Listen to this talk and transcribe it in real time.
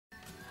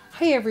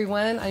Hey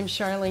everyone, I'm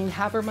Charlene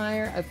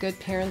Habermeyer of Good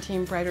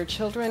Parenting, Brighter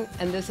Children,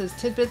 and this is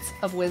Tidbits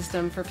of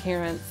Wisdom for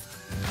Parents.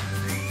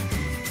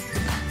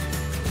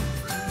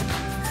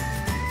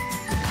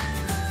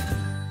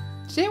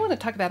 Today I want to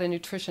talk about a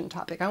nutrition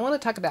topic. I want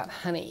to talk about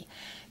honey,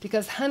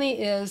 because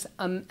honey is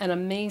an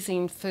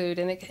amazing food,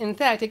 and in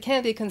fact it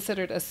can be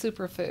considered a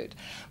superfood.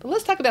 But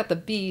let's talk about the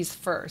bees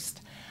first.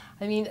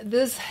 I mean,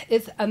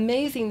 it's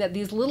amazing that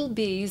these little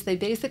bees, they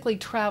basically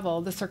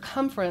travel the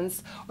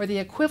circumference or the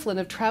equivalent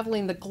of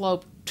traveling the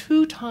globe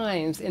 2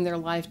 times in their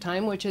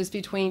lifetime, which is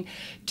between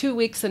 2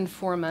 weeks and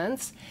 4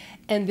 months.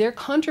 And their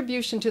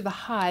contribution to the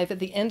hive at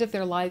the end of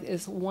their life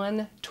is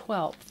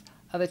 1/12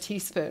 of a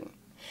teaspoon.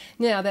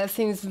 Now, that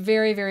seems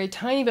very, very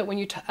tiny, but when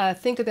you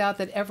think about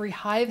that every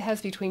hive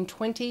has between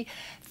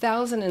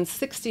 20,000 and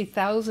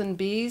 60,000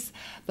 bees,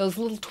 those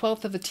little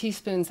 1/12 of a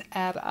teaspoons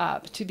add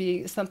up to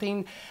be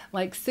something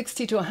like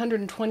 60 to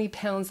 120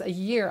 pounds a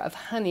year of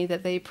honey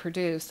that they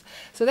produce.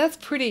 So that's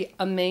pretty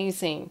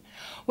amazing.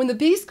 When the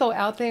bees go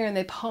out there and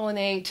they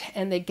pollinate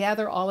and they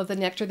gather all of the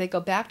nectar, they go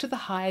back to the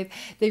hive,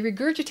 they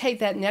regurgitate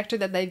that nectar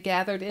that they've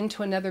gathered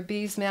into another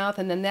bee's mouth,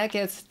 and then that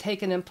gets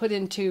taken and put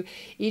into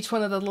each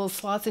one of the little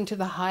slots into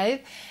the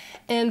hive.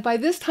 And by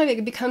this time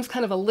it becomes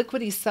kind of a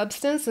liquidy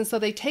substance, and so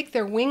they take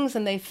their wings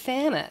and they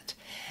fan it.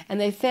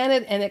 And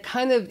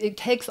it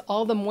takes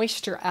all the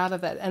moisture out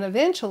of it, and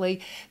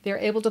eventually they're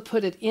able to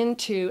put it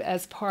into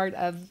as part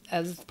of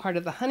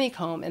the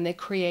honeycomb, and they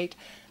create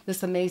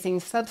this amazing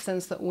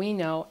substance that we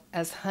know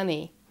as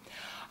honey.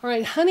 All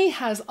right, honey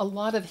has a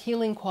lot of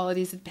healing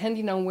qualities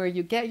depending on where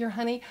you get your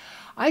honey.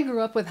 I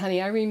grew up with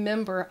honey. I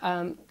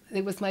remember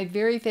it was my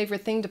very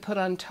favorite thing to put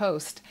on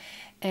toast.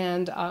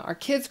 And our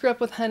kids grew up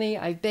with honey.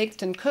 I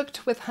baked and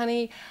cooked with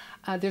honey.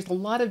 There's a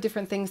lot of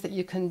different things that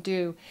you can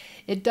do.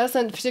 It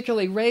doesn't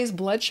particularly raise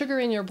blood sugar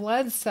in your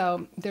blood,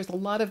 so there's a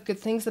lot of good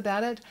things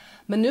about it.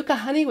 Manuka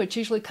honey, which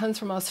usually comes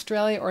from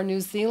Australia or New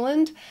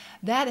Zealand,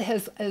 that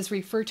is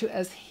referred to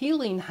as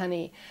healing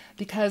honey,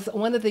 because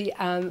one of the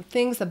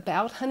things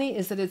about honey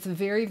is that it's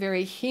very,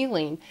 very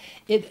healing.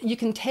 They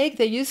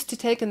used to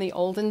take in the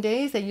olden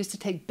days, they used to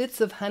take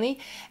bits of honey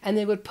and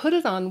they would put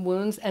it on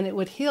wounds and it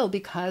would heal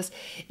because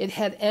it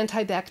had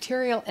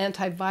antibacterial,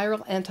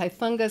 antiviral,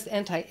 antifungus,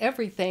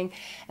 anti-everything,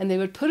 and they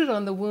would put it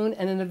on the wound,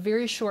 and in a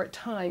very short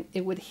time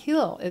it would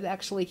heal. It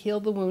actually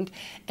healed the wound,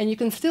 and you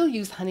can still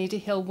use honey to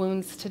heal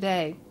wounds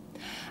today.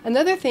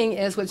 Another thing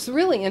is, what's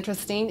really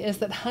interesting, is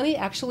that honey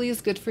actually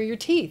is good for your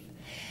teeth.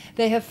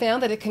 They have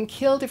found that it can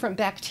kill different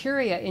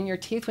bacteria in your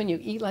teeth when you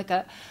eat like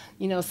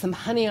some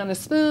honey on a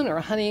spoon, or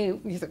a honey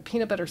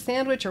peanut butter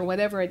sandwich, or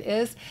whatever it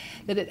is,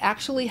 that it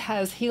actually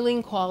has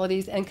healing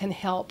qualities and can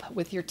help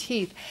with your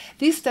teeth.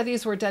 These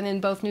studies were done in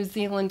both New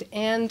Zealand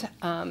and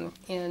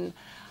in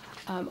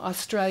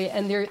Australia,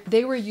 and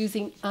they were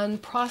using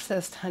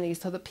unprocessed honey,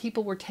 so that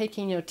people were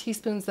taking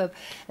teaspoons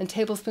and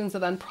tablespoons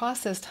of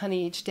unprocessed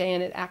honey each day,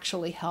 and it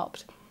actually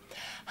helped.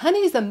 Honey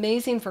is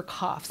amazing for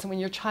coughs. When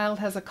your child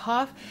has a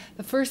cough,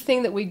 the first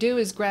thing that we do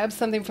is grab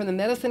something from the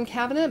medicine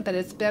cabinet, but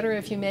it's better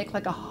if you make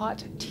like a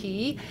hot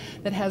tea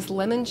that has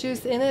lemon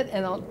juice in it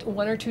and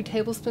 1 or 2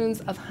 tablespoons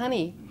of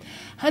honey.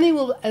 Honey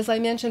will, as I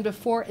mentioned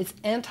before, it's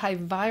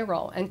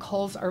antiviral, and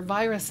colds are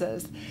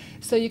viruses.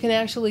 So you can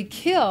actually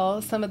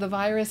kill some of the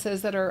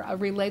viruses that are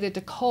related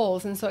to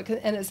colds, and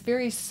it's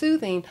very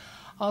soothing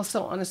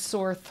also on a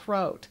sore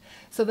throat.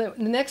 So that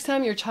the next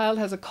time your child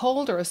has a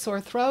cold or a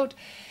sore throat,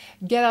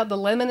 get out the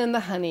lemon and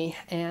the honey,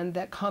 and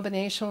that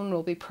combination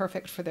will be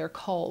perfect for their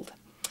cold.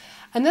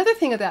 Another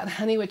thing about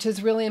honey, which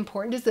is really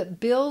important, is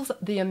it builds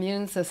the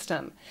immune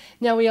system.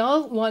 Now, we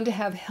all want to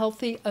have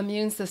healthy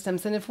immune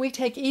systems, and if we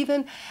take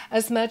even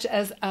as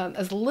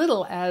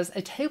little as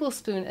a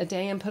tablespoon a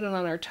day and put it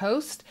on our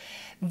toast,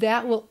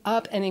 that will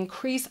up and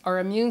increase our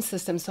immune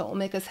system, so it will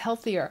make us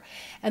healthier.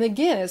 And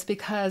again, it's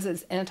because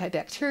it's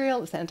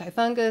antibacterial, it's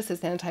antifungus,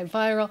 it's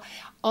antiviral.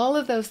 All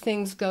of those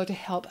things go to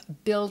help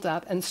build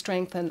up and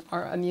strengthen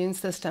our immune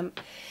system.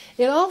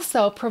 It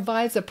also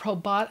provides a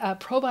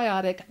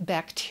probiotic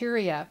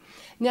bacteria.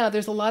 Now,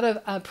 there's a lot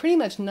of, pretty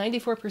much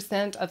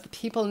 94% of the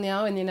people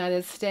now in the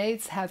United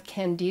States have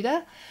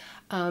candida.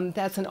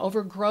 That's an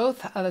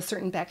overgrowth of a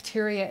certain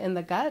bacteria in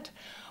the gut.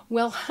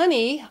 Well,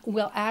 honey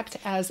will act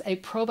as a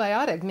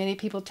probiotic. Many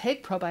people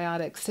take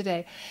probiotics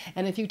today.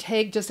 And if you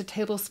take just a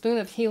tablespoon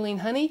of healing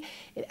honey,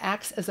 it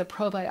acts as a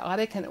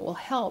probiotic, and it will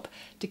help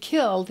to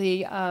kill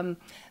the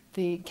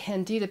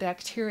candida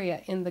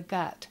bacteria in the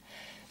gut.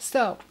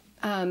 So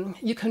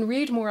you can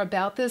read more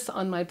about this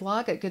on my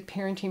blog at Good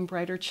Parenting,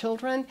 Brighter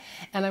Children.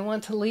 And I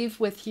want to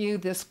leave with you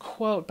this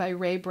quote by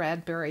Ray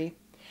Bradbury.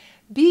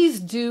 "Bees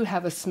do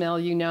have a smell,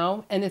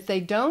 and if they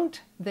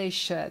don't, they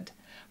should.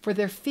 For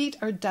their feet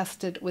are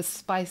dusted with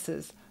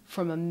spices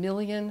from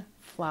 1,000,000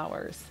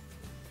 flowers."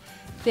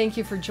 Thank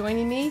you for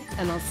joining me,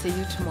 and I'll see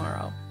you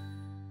tomorrow.